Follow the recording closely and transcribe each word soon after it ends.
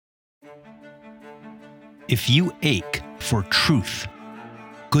If you ache for truth,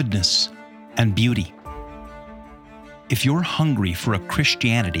 goodness, and beauty, if you're hungry for a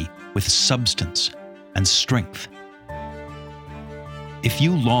Christianity with substance and strength, if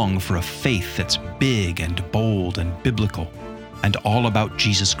you long for a faith that's big and bold and biblical and all about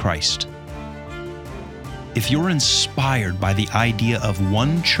Jesus Christ, if you're inspired by the idea of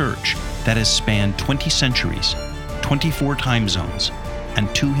one church that has spanned 20 centuries, 24 time zones,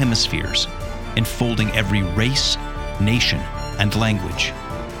 and 2 hemispheres, enfolding every race, nation, and language,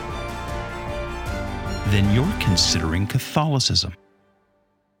 then you're considering Catholicism.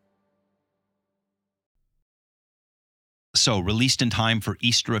 So, released in time for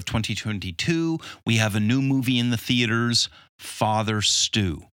Easter of 2022, we have a new movie in the theaters, Father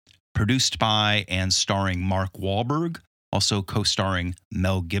Stu, produced by and starring Mark Wahlberg, also co-starring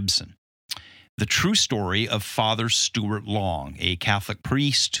Mel Gibson. The true story of Father Stuart Long, a Catholic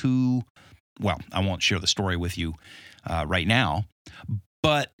priest who, well, I won't share the story with you right now,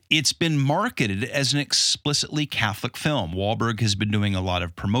 but it's been marketed as an explicitly Catholic film. Wahlberg has been doing a lot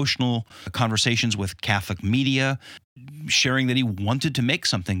of promotional conversations with Catholic media, sharing that he wanted to make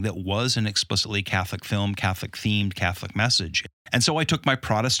something that was an explicitly Catholic film, Catholic-themed, Catholic message. And so I took my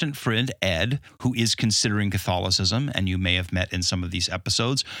Protestant friend, Ed, who is considering Catholicism, and you may have met in some of these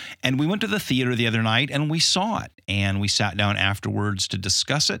episodes, and we went to the theater the other night and we saw it. And we sat down afterwards to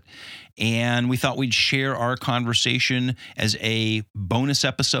discuss it. And we thought we'd share our conversation as a bonus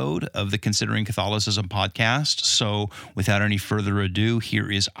episode of the Considering Catholicism podcast. So without any further ado,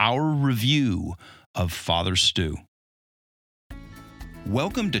 here is our review of Father Stu.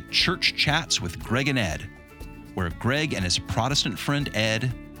 Welcome to Church Chats with Greg and Ed, where Greg and his Protestant friend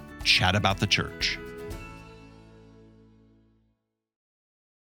Ed chat about the church.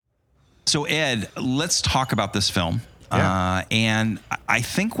 So Ed, let's talk about this film. Yeah. And I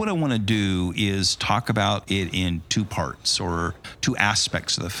think what I want to do is talk about it in 2 parts or 2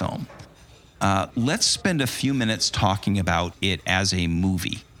 aspects of the film. Let's spend a few minutes talking about it as a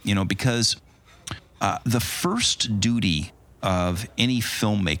movie, because the first duty of any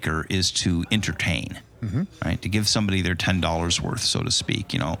filmmaker is to entertain, right? To give somebody their $10 worth, so to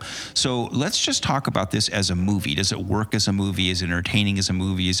speak, So let's just talk about this as a movie. Does it work as a movie? Is it entertaining as a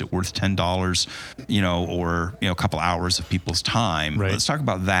movie? Is it worth $10, or, a couple hours of people's time? Right. Let's talk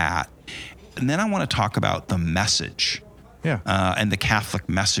about that. And then I want to talk about the message. Yeah. And the Catholic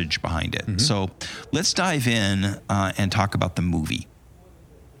message behind it. So let's dive in and talk about the movie.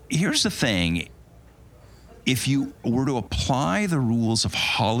 Here's the thing. If you were to apply the rules of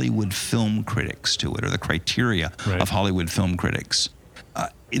Hollywood film critics to it, or the criteria of Hollywood film critics,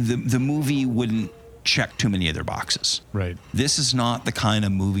 the movie wouldn't check too many of their boxes. Right. This is not the kind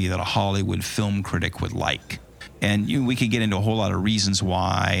of movie that a Hollywood film critic would like. And we could get into a whole lot of reasons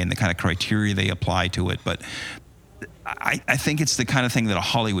why and the kind of criteria they apply to it, but I think it's the kind of thing that a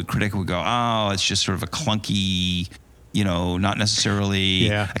Hollywood critic would go, oh, it's just sort of a clunky, not necessarily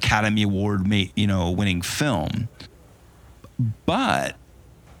Academy Award, winning film. But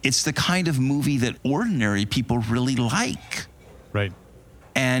it's the kind of movie that ordinary people really like. Right.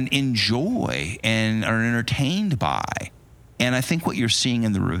 And enjoy and are entertained by. And I think what you're seeing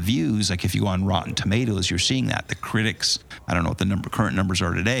in the reviews, like if you go on Rotten Tomatoes, you're seeing that. The critics, I don't know what the current numbers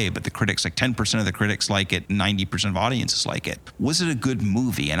are today, but the critics, like 10% of the critics like it, 90% of audiences like it. Was it a good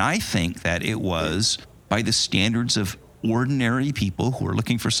movie? And I think that it was, by the standards of ordinary people who are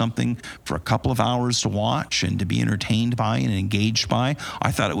looking for something for a couple of hours to watch and to be entertained by and engaged by.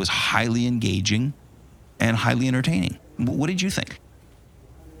 I thought it was highly engaging and highly entertaining. What did you think?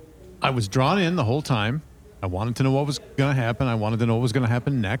 I was drawn in the whole time. I wanted to know what was going to happen. I wanted to know what was going to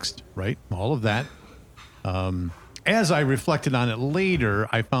happen next, right? All of that. As I reflected on it later,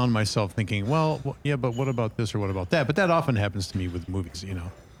 I found myself thinking, well, yeah, but what about this or what about that? But that often happens to me with movies,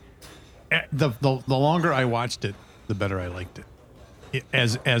 The longer I watched it, the better I liked it.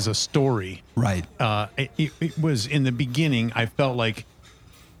 As a story. Right. It was, in the beginning, I felt like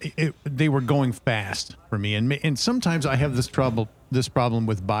they were going fast for me. And sometimes I have this problem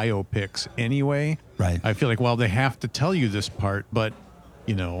with biopics anyway. Right. I feel like, well, they have to tell you this part, but,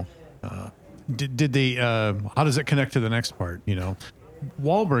 did they, how does it connect to the next part?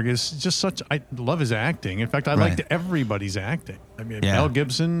 Wahlberg is just I love his acting. In fact, I liked everybody's acting. I mean, Mel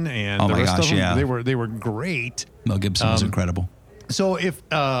Gibson and the rest of them, they were great. Mel Gibson was incredible. So if,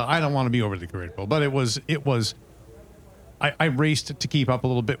 I don't want to be overly critical, but it was, I raced to keep up a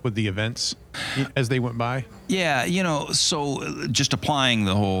little bit with the events as they went by. Yeah, so just applying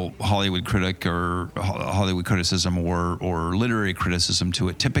the whole Hollywood critic or Hollywood criticism or literary criticism to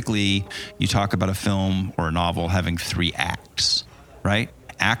it, typically you talk about a film or a novel having 3 acts, right?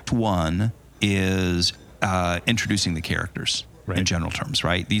 Act 1 is introducing the characters in Right. general terms,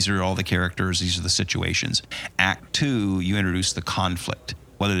 right? These are all the characters. These are the situations. Act 2, you introduce the conflict,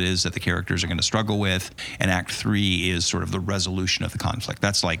 what it is that the characters are going to struggle with. And Act 3 is sort of the resolution of the conflict.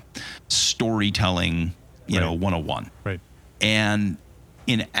 That's like storytelling, you know, 101. Right. And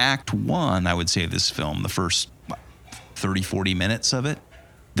in Act 1, I would say of this film, the first 30, 40 minutes of it,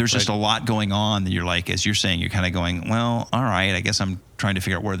 there's just a lot going on that you're like, as you're saying, you're kind of going, well, all right, I guess I'm trying to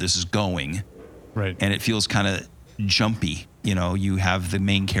figure out where this is going. Right. And it feels kind of jumpy. You know, you have the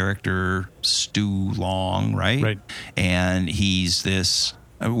main character, Stu Long, right? Right. And he's this,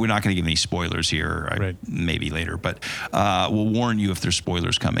 we're not going to give any spoilers here, Right. maybe later, but we'll warn you if there's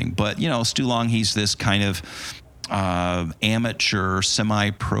spoilers coming. But, you know, Stu Long, he's this kind of amateur,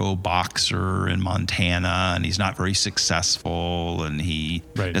 semi-pro boxer in Montana, and he's not very successful, and he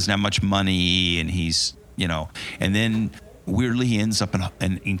doesn't have much money, and he's, you know, and then weirdly he ends up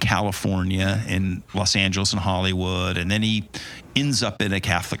in California, in Los Angeles and Hollywood, and then he ends up in a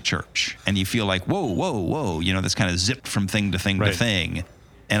Catholic church, and you feel like, whoa, you know, that's kind of zipped from thing to thing to thing.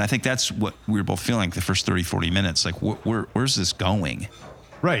 And I think that's what we were both feeling like the first 30, 40 minutes, like where's this going?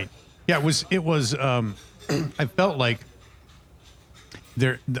 Right. Yeah, it was I felt like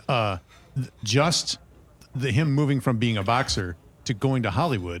there just him moving from being a boxer to going to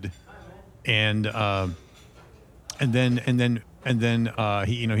Hollywood, and then he,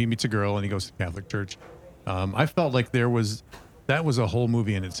 you know, he meets a girl and he goes to the Catholic church. I felt like that was a whole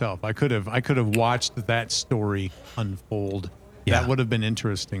movie in itself. I could have watched that story unfold. Yeah. That would have been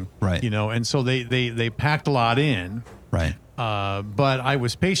interesting, Right. You know, and so they packed a lot in. Right. But I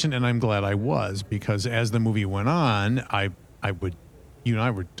was patient, and I'm glad I was, because as the movie went on, I would, you and I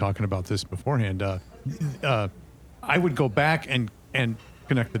were talking about this beforehand. I would go back and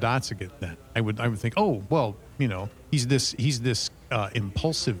connect the dots again. Then I would think, oh well, you know, he's this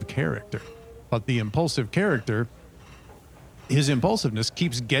impulsive character, but the impulsive character, his impulsiveness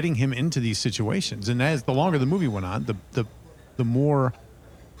keeps getting him into these situations, and as the longer the movie went on, the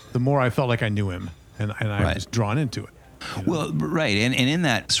more I felt like I knew him, and I was drawn into it. You know? Well, right. And in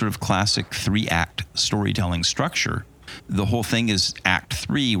that sort of classic 3-act storytelling structure, the whole thing is Act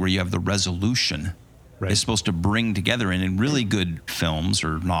 3, where you have the resolution. Right. Is supposed to bring together, and in really good films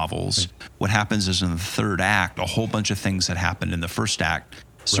or novels, what happens is in the third act, a whole bunch of things that happened in the first act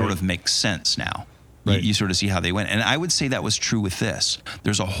sort of make sense now. Right. You sort of see how they went. And I would say that was true with this.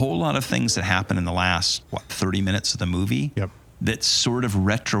 There's a whole lot of things that happen in the last, 30 minutes of the movie that sort of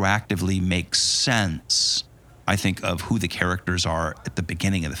retroactively make sense, I think, of who the characters are at the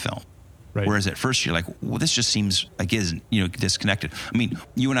beginning of the film. Right. Whereas at first you're like, well, this just seems like isn't, you know, disconnected. I mean,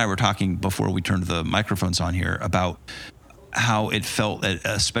 you and I were talking before we turned the microphones on here about how it felt,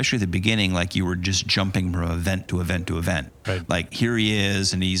 especially at the beginning, like you were just jumping from event to event to event. Right. Like here he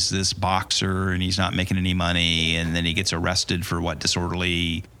is, and he's this boxer, and he's not making any money, and then he gets arrested for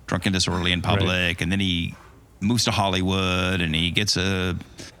drunk and disorderly in public, and then he moves to Hollywood, and he gets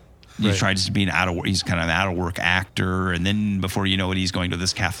he tries to be he's kind of an out-of-work actor, and then before you know it, he's going to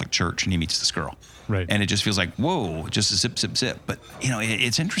this Catholic church, and he meets this girl. Right. And it just feels like, whoa, just a zip, zip, zip. But, you know,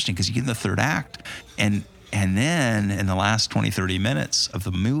 it's interesting because you get in the third act, and then in the last 20, 30 minutes of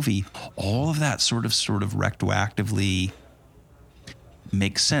the movie, all of that sort of retroactively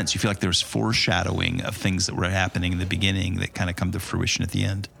makes sense. You feel like there's foreshadowing of things that were happening in the beginning that kind of come to fruition at the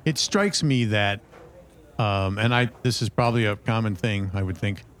end. It strikes me that, this is probably a common thing, I would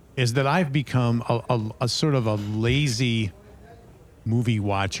think, is that I've become a sort of a lazy movie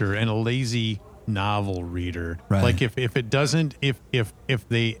watcher and a lazy novel reader. Right. Like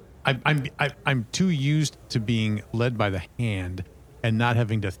I'm too used to being led by the hand and not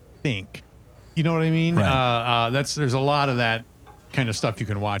having to think. You know what I mean? Right. There's a lot of that kind of stuff you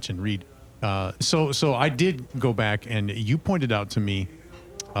can watch and read. So I did go back, and you pointed out to me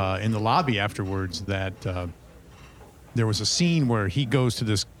in the lobby afterwards that there was a scene where he goes to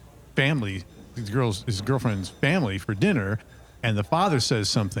this family, his girlfriend's family, for dinner, and the father says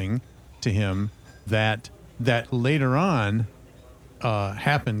something to him that later on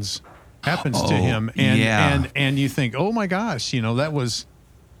happens to him, and you think, oh my gosh, you know, that was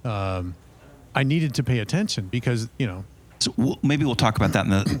I needed to pay attention because, you know. So maybe we'll talk about that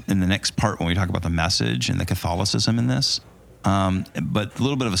in the next part when we talk about the message and the Catholicism in this. But a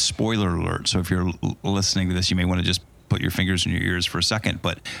little bit of a spoiler alert. So if you're listening to this, you may want to just put your fingers in your ears for a second.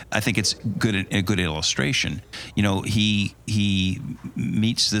 But I think it's a good illustration. You know, he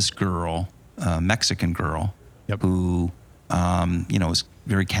meets this girl, Mexican girl, who you know, is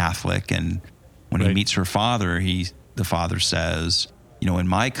very Catholic, and when he meets her father, the father says, you know, in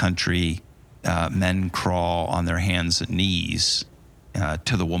my country, men crawl on their hands and knees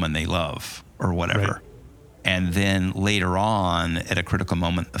to the woman they love, or whatever. And then later on, at a critical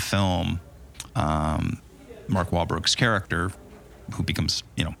moment in the film, Mark Wahlberg's character, who becomes,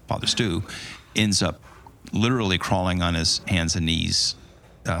 Father Stu, ends up literally crawling on his hands and knees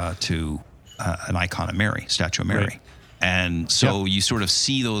to an icon of Mary, statue of Mary. Right. And so you sort of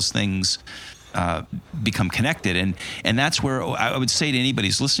see those things become connected. And that's where I would say to anybody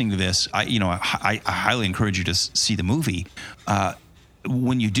who's listening to this, I highly encourage you to see the movie.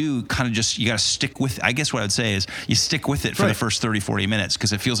 When you do, you got to stick with, I guess what I'd say is you stick with it for the first 30, 40 minutes,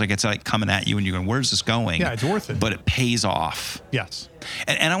 because it feels like it's like coming at you and you're going, where's this going? Yeah, it's worth it. But it pays off. Yes.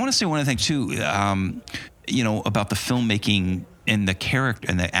 And I want to say one other thing too, about the filmmaking and the character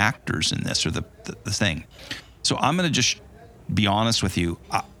and the actors in this, or the thing. So I'm going to just be honest with you.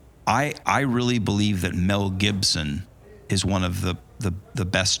 I really believe that Mel Gibson is one of the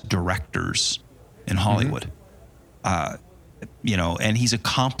best directors in Hollywood. And he's a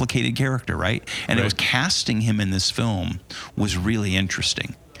complicated character, right? And it was casting him in this film was really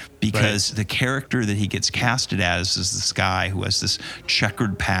interesting, because the character that he gets casted as is this guy who has this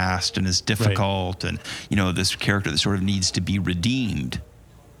checkered past and is difficult, and this character that sort of needs to be redeemed.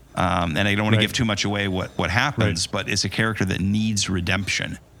 And I don't want to give too much away what happens, but it's a character that needs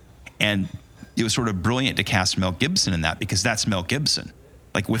redemption. And it was sort of brilliant to cast Mel Gibson in that, because that's Mel Gibson,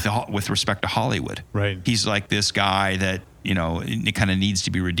 like with respect to Hollywood. Right. He's like this guy that, it kind of needs to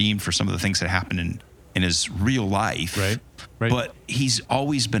be redeemed for some of the things that happened in his real life. Right. But he's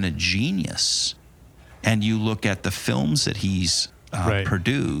always been a genius. And you look at the films that he's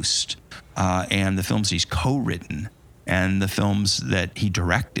produced, and the films he's co-written, and the films that he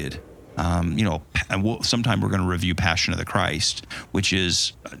directed. And sometime we're going to review Passion of the Christ, which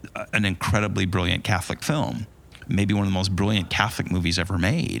is an incredibly brilliant Catholic film, maybe one of the most brilliant Catholic movies ever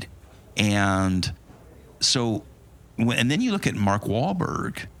made. And so, and then you look at Mark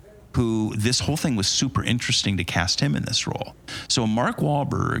Wahlberg, who this whole thing was super interesting to cast him in this role. So Mark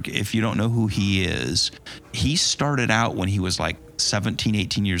Wahlberg, if you don't know who he is, he started out when he was like 17,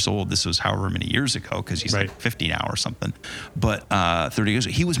 18 years old. This was however many years ago, because he's like 50 now or something. But 30 years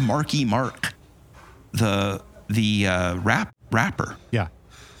ago, he was Marky Mark, the rapper. Yeah.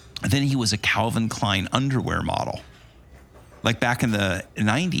 And then he was a Calvin Klein underwear model, like back in the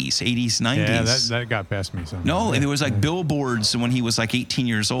 90s, 80s, 90s. Yeah, that got past me somehow. No, and there was like billboards when he was like 18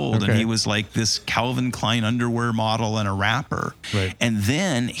 years old, and he was like this Calvin Klein underwear model and a rapper. Right. And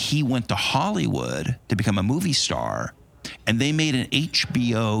then he went to Hollywood to become a movie star, and they made an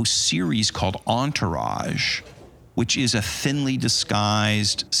HBO series called Entourage, which is a thinly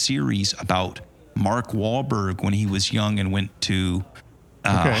disguised series about Mark Wahlberg when he was young and went to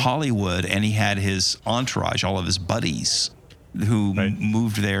Hollywood, and he had his entourage, all of his buddies who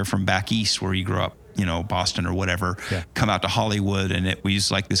moved there from back east where he grew up, Boston or whatever, come out to Hollywood, and it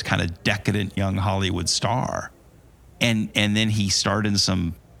was like this kind of decadent young Hollywood star. And then he starred in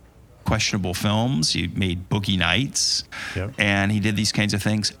some questionable films. He made Boogie Nights, and he did these kinds of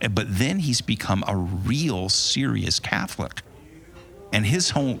things. But then he's become a real serious Catholic, and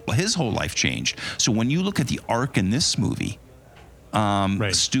his whole life changed. So when you look at the arc in this movie,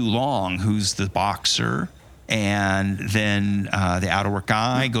 Stu Long, who's the boxer, and then the out-of-work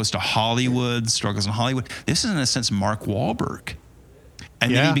guy goes to Hollywood, struggles in Hollywood. This is, in a sense, Mark Wahlberg.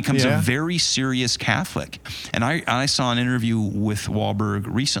 And then he becomes a very serious Catholic. And I saw an interview with Wahlberg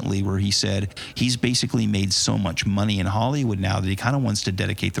recently where he said he's basically made so much money in Hollywood now that he kind of wants to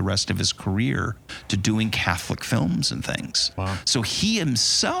dedicate the rest of his career to doing Catholic films and things. Wow. So he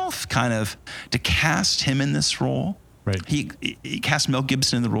himself to cast him in this role, he cast Mel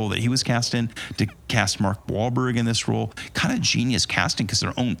Gibson in the role that he was cast in, to cast Mark Wahlberg in this role. Kind of genius casting, because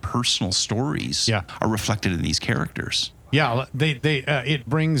their own personal stories are reflected in these characters. Yeah, it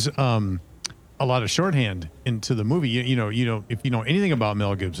brings a lot of shorthand into the movie. You know, if you know anything about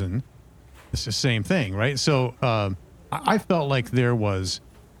Mel Gibson, it's the same thing, right? So I felt like there was,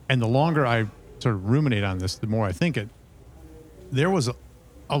 and the longer I sort of ruminate on this, the more I think it, there was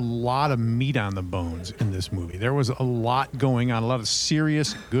a lot of meat on the bones in this movie. There was a lot going on, a lot of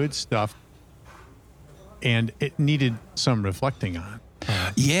serious, good stuff, and it needed some reflecting on.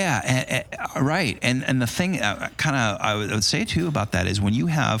 Right. And the thing I would say too about that is when you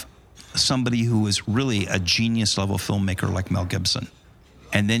have somebody who is really a genius level filmmaker like Mel Gibson,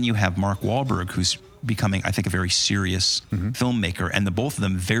 and then you have Mark Wahlberg, who's becoming, I think, a very serious filmmaker, and the both of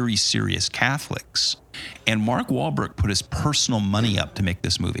them very serious Catholics. And Mark Wahlberg put his personal money up to make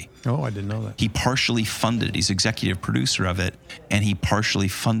this movie. Oh, I didn't know that. He partially funded it. He's executive producer of it, and he partially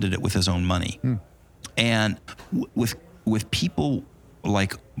funded it with his own money. And with people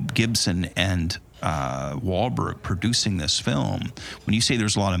like Gibson and Wahlberg producing this film, when you say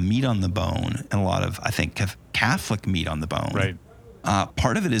there's a lot of meat on the bone and a lot of, I think, Catholic meat on the bone, Right.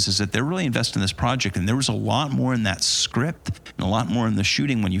 Part of it is that they're really invested in this project, and there was a lot more in that script and a lot more in the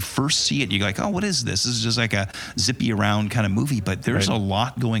shooting. When you first see it, you're like, oh, what is this? This is just like a zippy around kind of movie, but there's a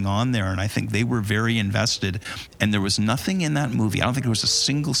lot going on there, and I think they were very invested, and there was nothing in that movie. I don't think there was a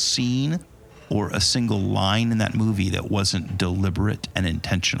single scene or a single line in that movie that wasn't deliberate and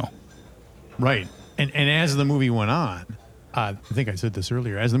intentional. Right. And as the movie went on, I think I said this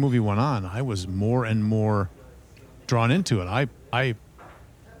earlier, as the movie went on, I was more and more drawn into it.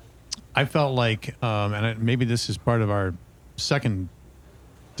 I felt like, maybe this is part of our second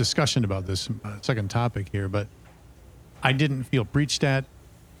discussion about this second topic here, but I didn't feel preached at.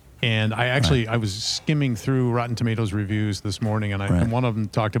 And I actually, I was skimming through Rotten Tomatoes reviews this morning, and one of them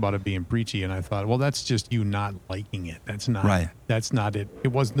talked about it being preachy, and I thought, well, that's just you not liking it. That's not it.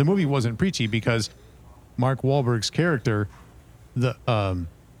 The movie wasn't preachy because Mark Wahlberg's character,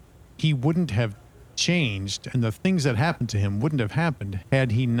 he wouldn't have changed, and the things that happened to him wouldn't have happened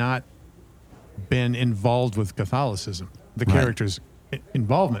had he not been involved with Catholicism, the character's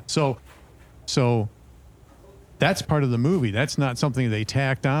involvement. So that's part of the movie. That's not something they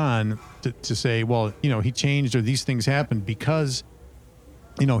tacked on to say, well, he changed or these things happened because,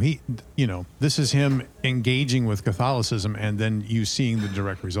 this is him engaging with Catholicism and then you seeing the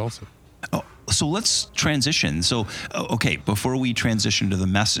direct results of it. Oh, so let's transition. So, okay, before we transition to the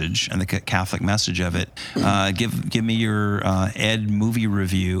message and the Catholic message of it, give me your Ed movie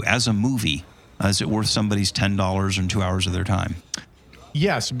review as a movie. Is it worth somebody's $10 and 2 hours of their time?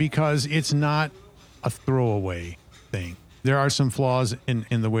 Yes, because it's not a throwaway thing. There are some flaws in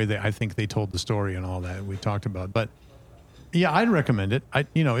the way that I think they told the story and all that we talked about. But yeah, I'd recommend it.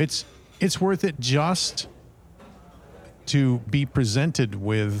 It's worth it just to be presented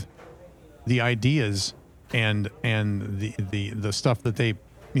with the ideas and the stuff that they,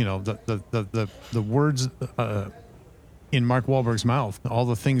 the words in Mark Wahlberg's mouth, all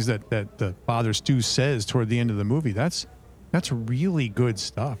the things that Father Stu says toward the end of the movie. That's really good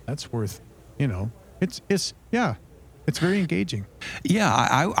stuff. That's worth, it's very engaging. Yeah,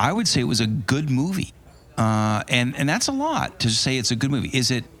 I would say it was a good movie, and that's a lot to say it's a good movie.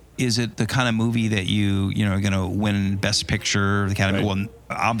 Is it the kind of movie that are going to win Best Picture, the Academy? Right. Well,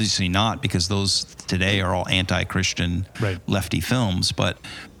 obviously not, because those today are all anti-Christian lefty films. But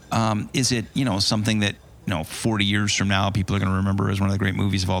is it something that 40 years from now people are going to remember as one of the great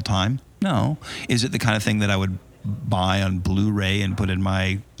movies of all time? No. Is it the kind of thing that I would buy on Blu-ray and put in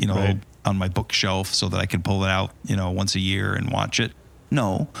my on my bookshelf so that I can pull it out once a year and watch it?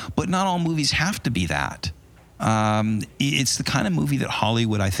 No. But not all movies have to be that. It's the kind of movie that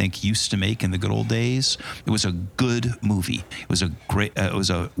Hollywood, I think, used to make in the good old days. It was a good movie. It was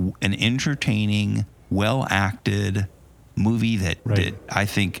an entertaining, well acted movie that I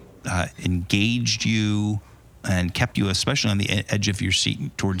think engaged you and kept you, especially on the edge of your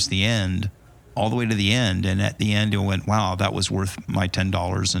seat towards the end, all the way to the end. And at the end, you went, "Wow, that was worth my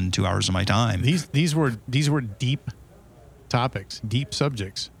 $10 and 2 hours of my time." These were deep topics, deep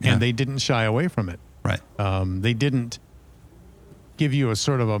subjects, and they didn't shy away from it. Right. They didn't give you a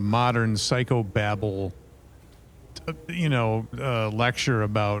sort of a modern psychobabble, lecture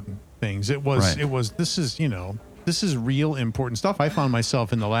about things. It was this is real important stuff. I found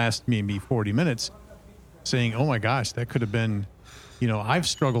myself in the last maybe 40 minutes saying, "Oh my gosh, that could have been," I've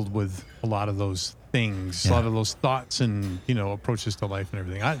struggled with a lot of those things, a lot of those thoughts and, approaches to life and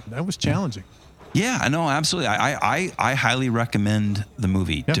everything. That was challenging. Yeah, no, absolutely. I highly recommend the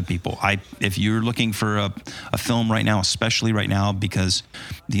movie to people. If you're looking for a film right now, especially right now, because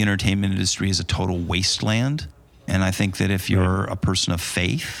the entertainment industry is a total wasteland, and I think that if you're a person of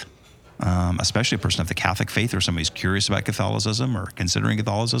faith, especially a person of the Catholic faith, or somebody who's curious about Catholicism or considering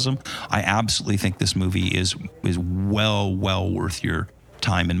Catholicism, I absolutely think this movie is well worth your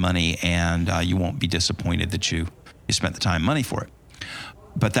time and money, and you won't be disappointed that you spent the time and money for it.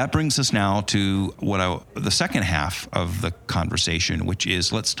 But that brings us now to the second half of the conversation, which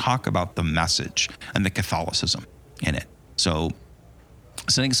is, let's talk about the message and the Catholicism in it. So,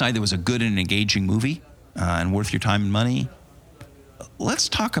 setting aside there was a good and engaging movie and worth your time and money, let's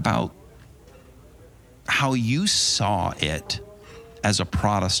talk about how you saw it as a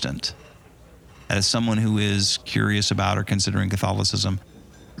Protestant, as someone who is curious about or considering Catholicism.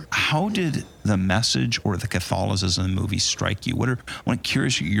 How did the message or the Catholicism in the movie strike you? I'm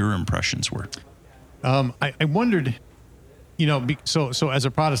curious what your impressions were. I wondered, so as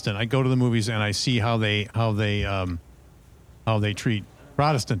a Protestant, I go to the movies and I see how they treat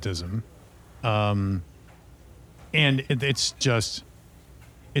Protestantism, and it's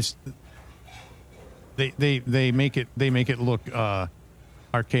they make it look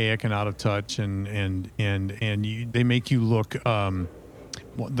archaic and out of touch, and they make you look.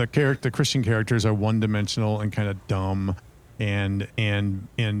 The Christian characters are one dimensional and kind of dumb, and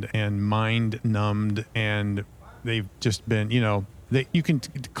mind numbed, and they've just been, you can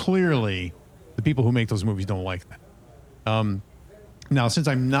clearly, the people who make those movies don't like that. Now, since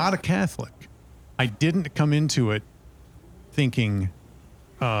I'm not a Catholic, I didn't come into it thinking,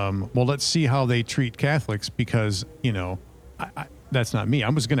 well, let's see how they treat Catholics, because, that's not me. I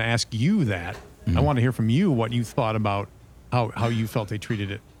was going to ask you that. Mm-hmm. I want to hear from you what you thought about how you felt they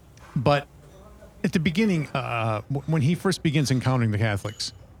treated it. But at the beginning, when he first begins encountering the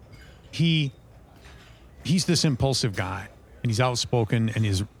Catholics, he's this impulsive guy, and he's outspoken, and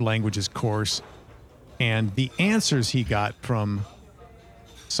his language is coarse. And the answers he got from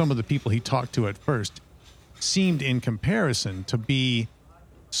some of the people he talked to at first seemed, in comparison, to be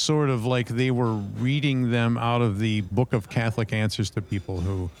sort of like they were reading them out of the book of Catholic answers to people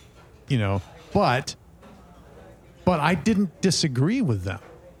who, but I didn't disagree with them.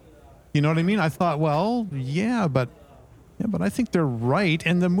 You know what I mean? I thought, well, yeah, but I think they're right.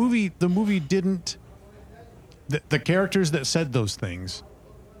 And the movie didn't, the characters that said those things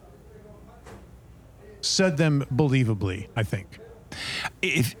said them believably, I think.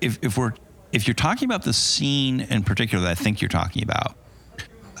 If you're talking about the scene in particular that I think you're talking about,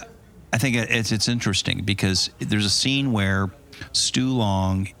 I think it's interesting because there's a scene where Stu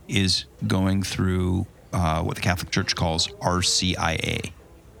Long is going through what the Catholic Church calls RCIA,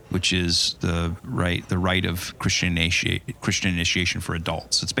 which is the rite of Christian initiation for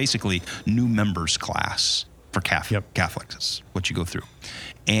adults. It's basically new members class for Catholics, what you go through,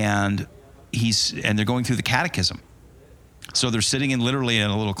 and they're going through the catechism. So they're sitting literally in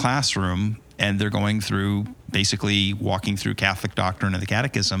a little classroom, and they're going through, basically walking through Catholic doctrine and the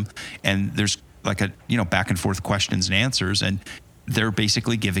catechism, and there's like a back and forth questions and answers, and they're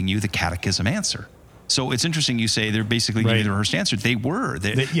basically giving you the catechism answer. So it's interesting you say they're basically giving you the rehearsed answer. They were.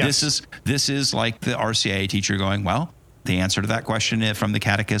 Yes. This is like the RCIA teacher going, well, the answer to that question from the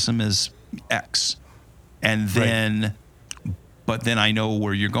catechism is X. And then, but then I know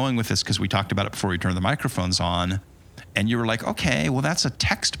where you're going with this because we talked about it before we turned the microphones on. And you were like, okay, well, that's a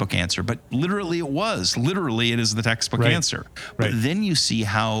textbook answer. But literally it was. Literally it is the textbook answer. But then you see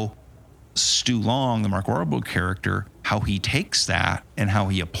how Stu Long, the Mark Wahlberg character, how he takes that and how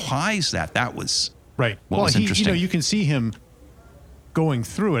he applies that. That was what was interesting. You can see him going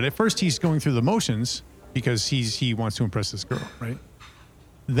through it. At first he's going through the motions because he wants to impress this girl, right?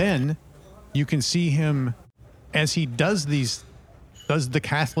 Then you can see him as he does the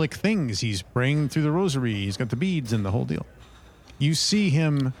Catholic things. He's praying through the rosary. He's got the beads and the whole deal. You see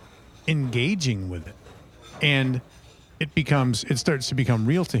him engaging with it, and it starts to become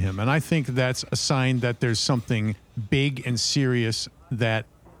real to him. And I think that's a sign that there's something big and serious that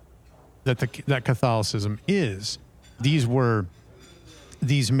Catholicism is. These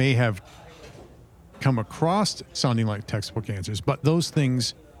may have come across sounding like textbook answers, but those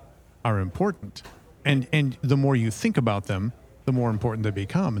things are important. And the more you think about them, the more important they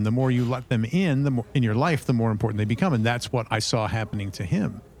become. And the more you let them in your life, the more important they become. And that's what I saw happening to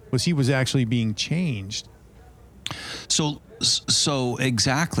him, was he was actually being changed. So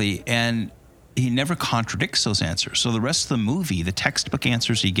exactly. And he never contradicts those answers. So the rest of the movie, the textbook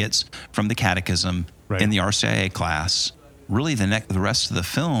answers he gets from the catechism in the RCIA class, really the rest of the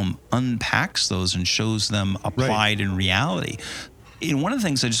film unpacks those and shows them applied in reality. And one of the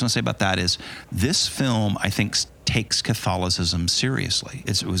things I just want to say about that is this film, I think, takes Catholicism seriously.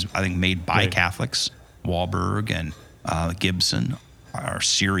 It was, I think, made by Catholics. Wahlberg and Gibson are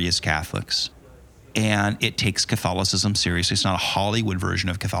serious Catholics. And it takes Catholicism seriously. It's not a Hollywood version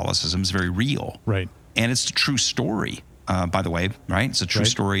of Catholicism. It's very real. Right. And it's a true story, by the way, right? It's a true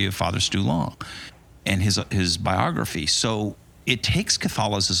story of Father Stu Long and his biography. So it takes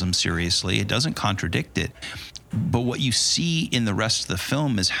Catholicism seriously. It doesn't contradict it. But what you see in the rest of the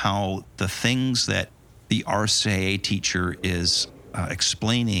film is how the things that the RCIA teacher is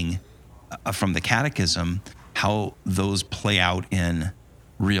explaining from the catechism, how those play out in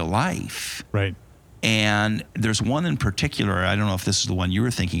real life. Right. And there's one in particular, I don't know if this is the one you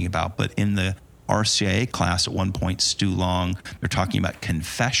were thinking about, but in the RCIA class at one point, Stu Long, they're talking about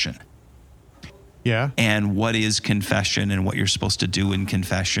confession. Yeah. And what is confession and what you're supposed to do in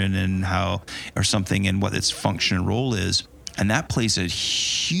confession and how, or something, and what its function and role is. And that plays a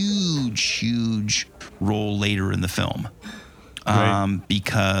huge, huge role later in the film.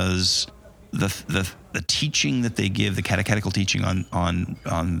 Because the teaching that they give, the catechetical teaching on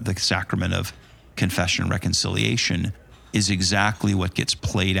the sacrament of confession and reconciliation, is exactly what gets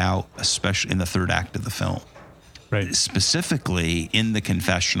played out, especially in the third act of the film. Right. Specifically in the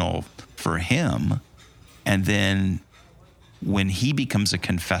confessional for him, and then when he becomes a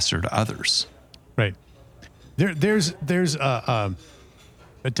confessor to others. Right. There's a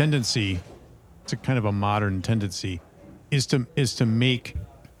tendency, it's a kind of a modern tendency, is to make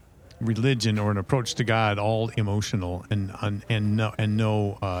religion or an approach to God all emotional and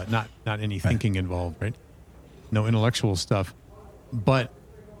no not any thinking involved, right? No intellectual stuff, but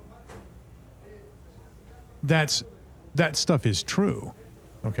that stuff is true,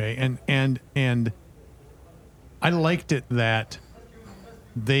 okay? And I liked it that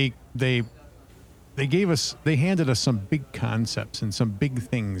they handed us some big concepts and some big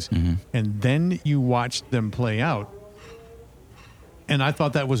things, and then you watched them play out. And I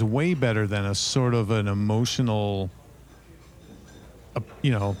thought that was way better than a sort of an emotional,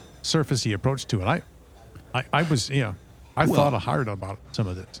 surfacey approach to it. I thought hard about some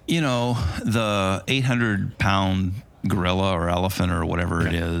of this. The 800-pound gorilla or elephant or whatever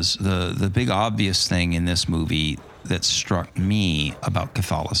it is, the big obvious thing in this movie that struck me about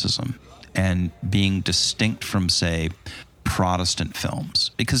Catholicism and being distinct from, say, Protestant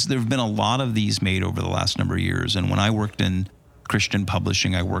films, because there have been a lot of these made over the last number of years. And when I worked in Christian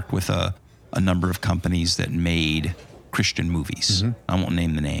publishing, I worked with a number of companies that made Christian movies. I won't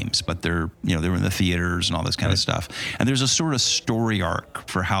name the names, but they were in the theaters and all this kind of stuff. And there's a sort of story arc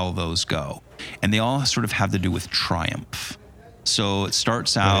for how those go. And they all sort of have to do with triumph. So it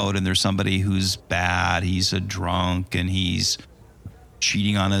starts out and there's somebody who's bad. He's a drunk and he's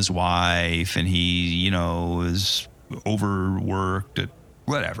cheating on his wife and he, is overworked,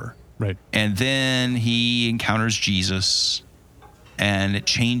 whatever. Right. And then he encounters Jesus and it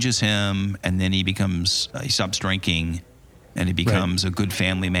changes him. And then he stops drinking and he becomes a good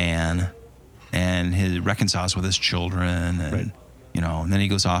family man and he reconciles with his children and, and then he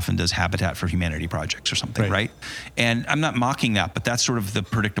goes off and does Habitat for Humanity projects or something, right? And I'm not mocking that, but that's sort of the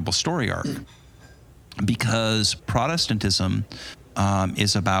predictable story arc, because Protestantism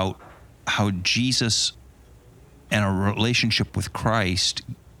is about how Jesus and a relationship with Christ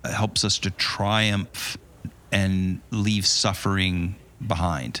helps us to triumph and leave suffering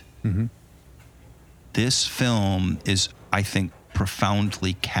behind. This film is, I think,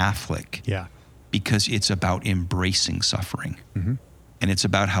 profoundly Catholic. Yeah. Because it's about embracing suffering. And it's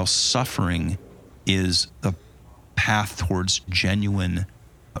about how suffering is the path towards genuine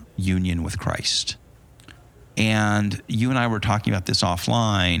union with Christ. And you and I were talking about this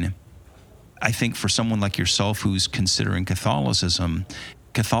offline. I think for someone like yourself who's considering Catholicism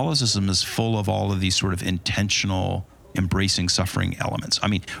is full of all of these sort of intentional embracing suffering elements. I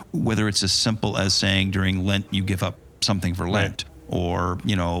mean, whether it's as simple as saying during Lent you give up something for Lent, or,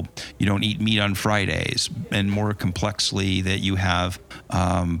 you don't eat meat on Fridays, and more complexly that you have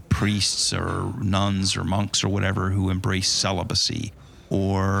priests or nuns or monks or whatever who embrace celibacy,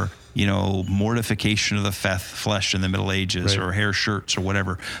 or, mortification of the flesh in the Middle Ages, or hair shirts or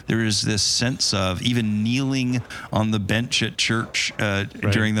whatever. There is this sense of even kneeling on the bench at church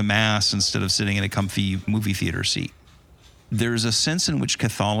during the Mass instead of sitting in a comfy movie theater seat. There's a sense in which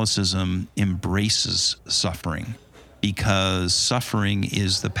Catholicism embraces suffering, because suffering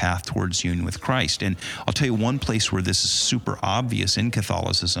is the path towards union with Christ. And I'll tell you one place where this is super obvious in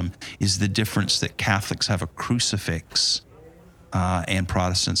Catholicism is the difference that Catholics have a crucifix and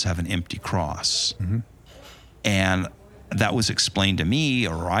Protestants have an empty cross. And that was explained to me,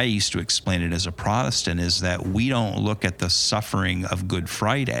 or I used to explain it as a Protestant, is that we don't look at the suffering of Good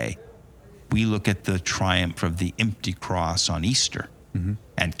Friday. We look at the triumph of the empty cross on Easter.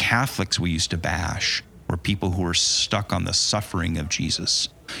 And Catholics we used to bash were people who were stuck on the suffering of Jesus.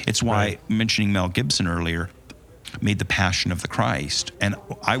 It's why mentioning Mel Gibson earlier made The Passion of the Christ. And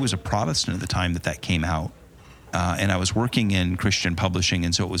I was a Protestant at the time that came out. And I was working in Christian publishing,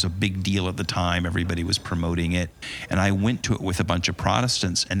 and so it was a big deal at the time. Everybody was promoting it. And I went to it with a bunch of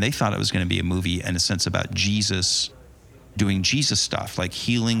Protestants, and they thought it was going to be a movie, in a sense, about Jesus doing Jesus stuff, like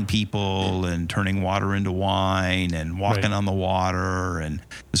healing people and turning water into wine and walking on the water. And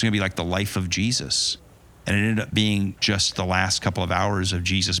it was going to be like the life of Jesus. And it ended up being just the last couple of hours of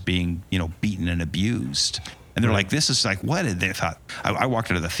Jesus being, beaten and abused. And they're like, this is like, what? They thought, I walked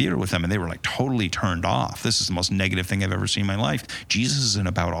into the theater with them and they were like totally turned off. This is the most negative thing I've ever seen in my life. Jesus isn't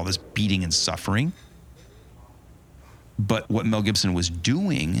about all this beating and suffering. But what Mel Gibson was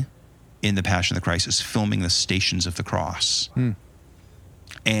doing in The Passion of the Christ is filming the Stations of the Cross.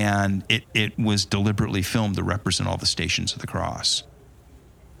 And it was deliberately filmed to represent all the stations of the cross.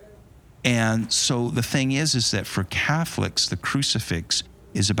 And so the thing is that for Catholics, the crucifix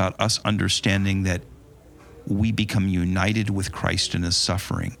is about us understanding that we become united with Christ in his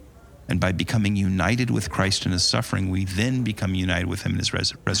suffering. And by becoming united with Christ in his suffering, we then become united with him in his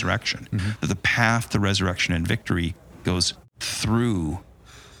resurrection. Mm-hmm. The path to resurrection and victory goes through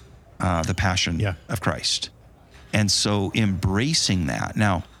the passion of Christ. And so embracing that.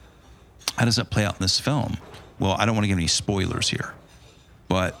 Now, how does that play out in this film? Well, I don't want to give any spoilers here,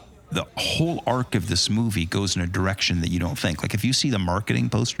 but the whole arc of this movie goes in a direction that you don't think. Like if you see the marketing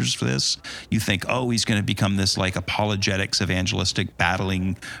posters for this, you think, oh, he's going to become this like apologetics, evangelistic,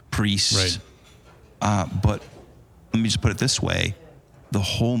 battling priest. Right. But let me just put it this way. The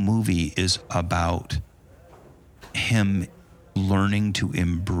whole movie is about him learning to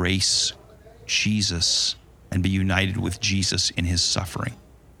embrace Jesus and be united with Jesus in his suffering.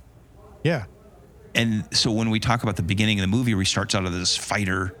 Yeah. And so when we talk about the beginning of the movie where he starts out as this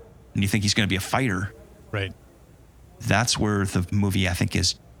fighter and you think he's going to be a fighter, right? That's where the movie, I think,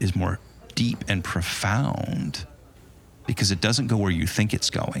 is more deep and profound because it doesn't go where you think it's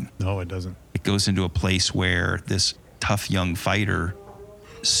going. No, it doesn't. It goes into a place where this tough young fighter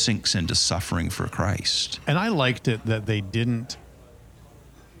sinks into suffering for Christ. And I liked it that they didn't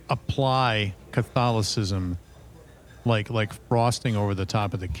apply Catholicism like frosting over the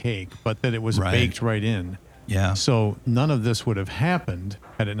top of the cake, but that it was baked right in. Yeah. So none of this would have happened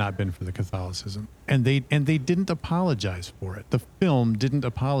had it not been for the Catholicism. And they didn't apologize for it. The film didn't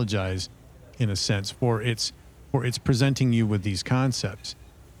apologize, in a sense, for its presenting you with these concepts.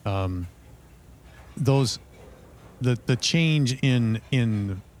 The change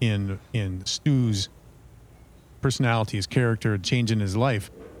in Stu's personality, his character, change in his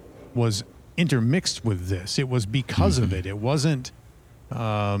life was intermixed with this. It was because of it. It wasn't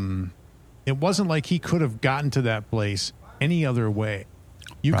like he could have gotten to that place any other way.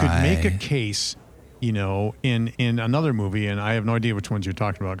 You could make a case, in another movie, and I have no idea which ones you're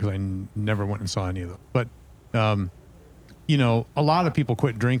talking about because I never went and saw any of them. But, a lot of people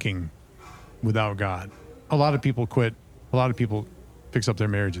quit drinking without God. A lot of people fix up their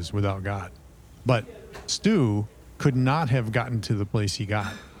marriages without God. But Stu could not have gotten to the place he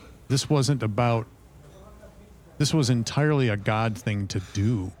got. This was entirely a God thing to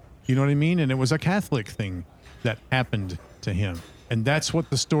do. You know what I mean? And it was a Catholic thing that happened to him. And that's what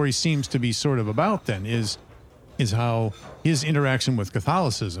the story seems to be sort of about then, is how his interaction with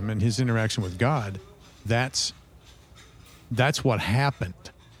Catholicism and his interaction with God, that's what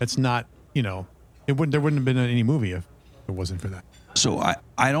happened. That's not, there wouldn't have been any movie if it wasn't for that. So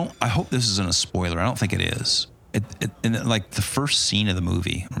I hope this isn't a spoiler. I don't think it is. In like the first scene of the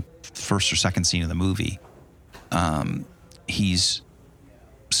movie, or first or second scene of the movie,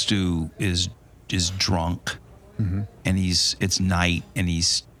 Stu is drunk, and it's night, and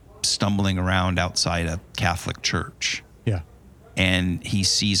he's stumbling around outside a Catholic church. Yeah, and he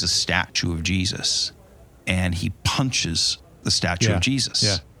sees a statue of Jesus, and he punches the statue of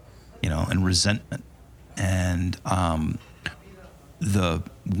Jesus. Yeah, and resentment, and the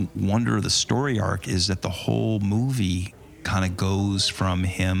wonder of the story arc is that the whole movie kind of goes from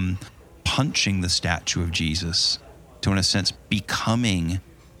him punching the statue of Jesus to, in a sense, becoming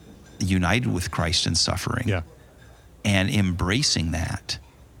united with Christ in suffering, and embracing that,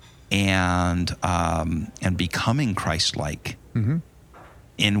 and becoming Christ-like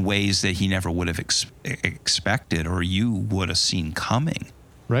in ways that he never would have expected or you would have seen coming.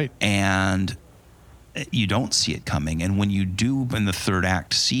 Right. And you don't see it coming. And when you do in the third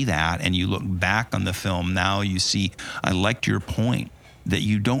act see that and you look back on the film, now you see, I liked your point, that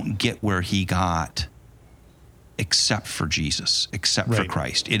you don't get where he got except for Jesus, except for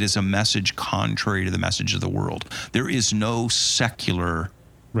Christ. It is a message contrary to the message of the world. There is no secular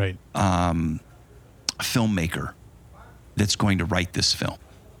filmmaker that's going to write this film.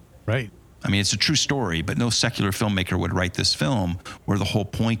 Right. I mean, it's a true story, but no secular filmmaker would write this film where the whole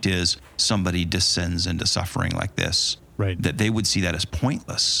point is somebody descends into suffering like this. Right. That they would see that as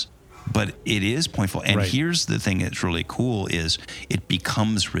pointless. But it is pointful. And here's the thing that's really cool is it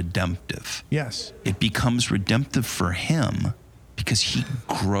becomes redemptive. Yes. It becomes redemptive for him because he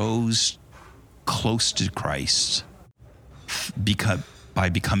grows close to Christ by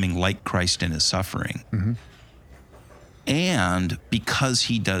becoming like Christ in his suffering. Mm-hmm. And because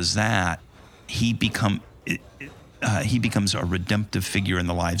he does that, he becomes a redemptive figure in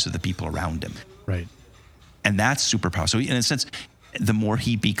the lives of the people around him. Right. And that's super powerful. So in a sense, the more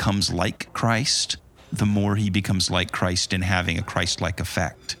he becomes like Christ, the more he becomes like Christ in having a Christ-like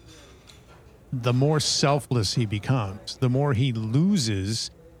effect. The more selfless he becomes, the more he loses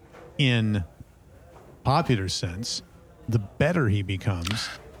in popular sense, the better he becomes.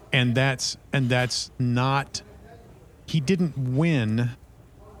 And that's not, he didn't win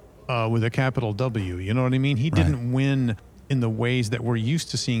with a capital W. You know what I mean? He didn't win in the ways that we're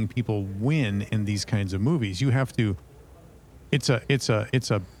used to seeing people win in these kinds of movies. You have to. It's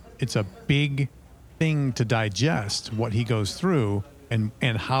a big thing to digest what he goes through and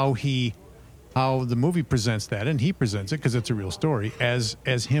how the movie presents that, and he presents it because it's a real story as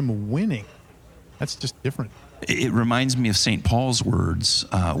him winning. That's just different. It reminds me of St. Paul's words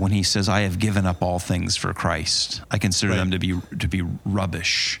when he says, "I have given up all things for Christ. I consider them to be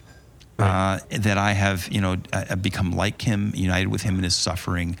rubbish. That I have, I've become like him, united with him in his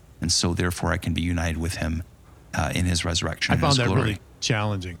suffering, and so therefore I can be united with him in his resurrection." I found that glory. really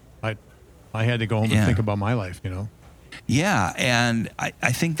challenging. I had to go home and think about my life. Yeah, and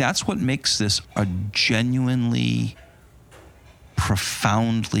I think that's what makes this a genuinely,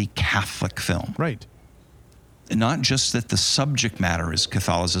 profoundly Catholic film. Right. Not just that the subject matter is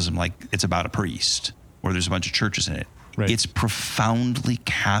Catholicism, like it's about a priest, or there's a bunch of churches in it. Right. It's profoundly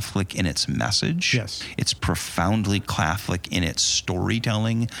Catholic in its message. Yes. It's profoundly Catholic in its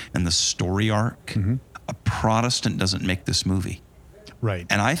storytelling and the story arc. Mm-hmm. A Protestant doesn't make this movie. Right.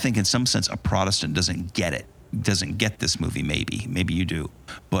 And I think in some sense a Protestant doesn't get it. Doesn't get this movie, maybe you do.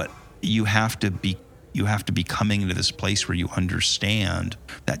 But you have to be coming into this place where you understand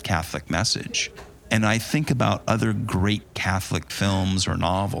that Catholic message. And I think about other great Catholic films or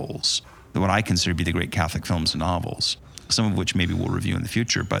novels, what I consider to be the great Catholic films and novels, some of which maybe we'll review in the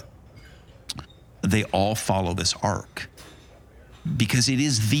future, but they all follow this arc. Because it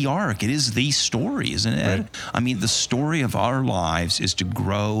is the arc. It is the story, isn't it? Right. I mean, the story of our lives is to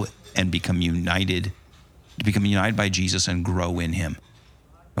grow and become united by Jesus and grow in him.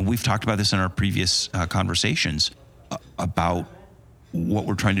 And we've talked about this in our previous conversations about what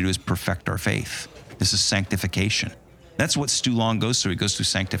we're trying to do is perfect our faith. This is sanctification. That's what Stu Long goes through. He goes through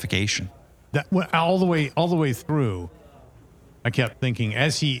sanctification. That all the way through, I kept thinking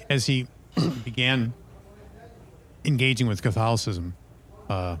as he began engaging with Catholicism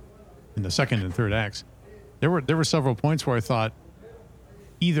in the second and third acts, there were several points where I thought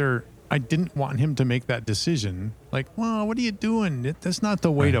either I didn't want him to make that decision, like, well, what are you doing? That's not the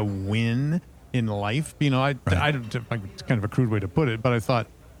way to win in life. It's kind of a crude way to put it, but I thought,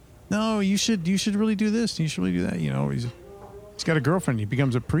 no, you should really do this. You should really do that. He's got a girlfriend. He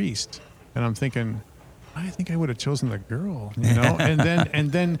becomes a priest, and I'm thinking, I think I would have chosen the girl.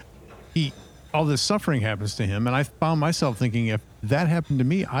 And then all this suffering happens to him, and I found myself thinking, if that happened to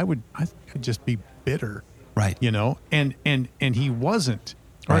me, I think I'd just be bitter. Right. And he wasn't.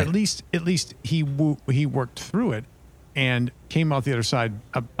 Or right. at least he worked through it and came out the other side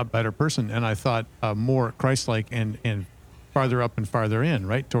a better person. And I thought more Christ-like and farther up and farther in,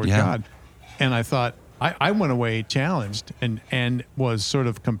 right, toward God. And I thought I went away challenged and was sort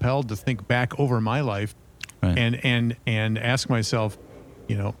of compelled to think back over my life, right. and ask myself,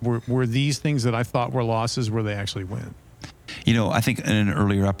 were these things that I thought were losses, were they actually wins? I think in an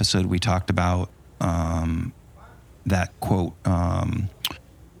earlier episode we talked about that quote.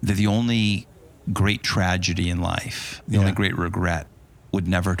 That the only great tragedy in life, the only great regret, would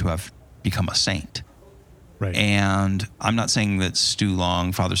never to have become a saint. Right. And I'm not saying that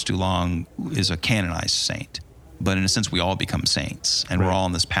Father Stu Long, is a canonized saint, but in a sense, we all become saints, and we're all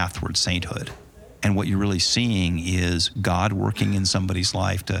on this path towards sainthood. And what you're really seeing is God working in somebody's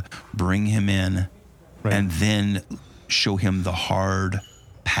life to bring him in, and then show him the hard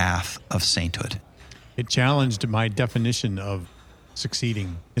path of sainthood. It challenged my definition of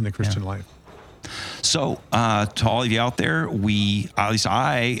succeeding in the Christian life. So to all of you out there, at least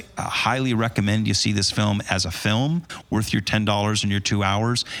I highly recommend you see this film as a film worth your $10 and your 2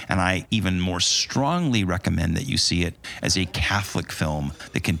 hours. And I even more strongly recommend that you see it as a Catholic film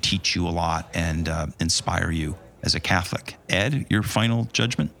that can teach you a lot and inspire you as a Catholic. Ed, your final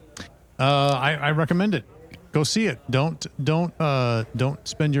judgment? I recommend it. Go see it. Don't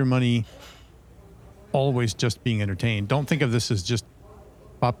spend your money always just being entertained. Don't think of this as just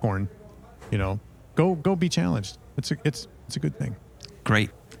popcorn. Go be challenged. It's a good thing. Great.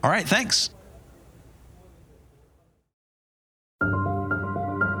 All right. Thanks.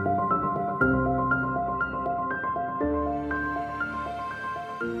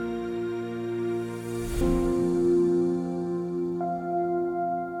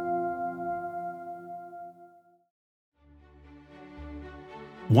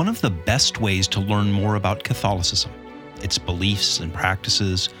 One of the best ways to learn more about Catholicism, its beliefs and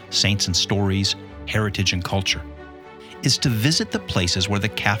practices, saints and stories, heritage and culture, is to visit the places where the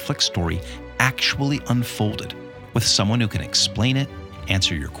Catholic story actually unfolded with someone who can explain it,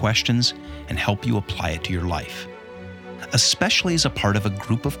 answer your questions, and help you apply it to your life. Especially as a part of a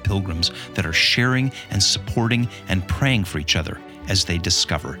group of pilgrims that are sharing and supporting and praying for each other as they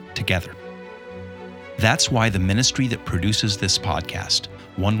discover together. That's why the ministry that produces this podcast,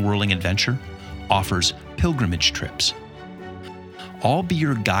 One Whirling Adventure, offers pilgrimage trips. I'll be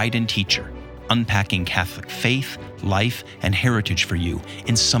your guide and teacher, unpacking Catholic faith, life, and heritage for you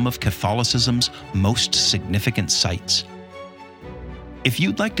in some of Catholicism's most significant sites. If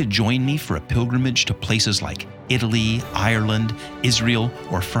you'd like to join me for a pilgrimage to places like Italy, Ireland, Israel,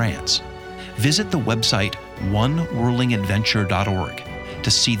 or France, visit the website onewhirlingadventure.org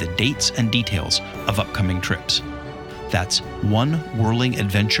to see the dates and details of upcoming trips. That's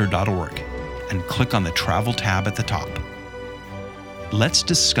onewhirlingadventure.org, and click on the Travel tab at the top. Let's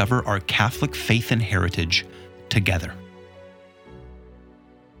discover our Catholic faith and heritage together.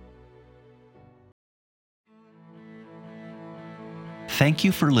 Thank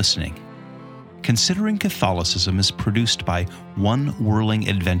you for listening. Considering Catholicism is produced by One Whirling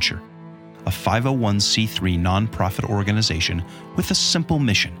Adventure, a 501c3 nonprofit organization with a simple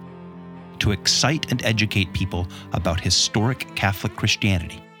mission: to excite and educate people about historic Catholic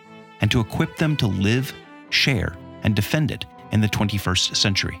Christianity and to equip them to live, share, and defend it in the 21st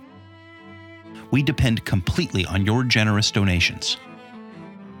century. We depend completely on your generous donations.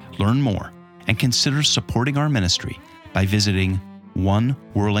 Learn more and consider supporting our ministry by visiting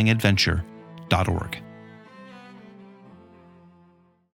onewhirlingadventure.org.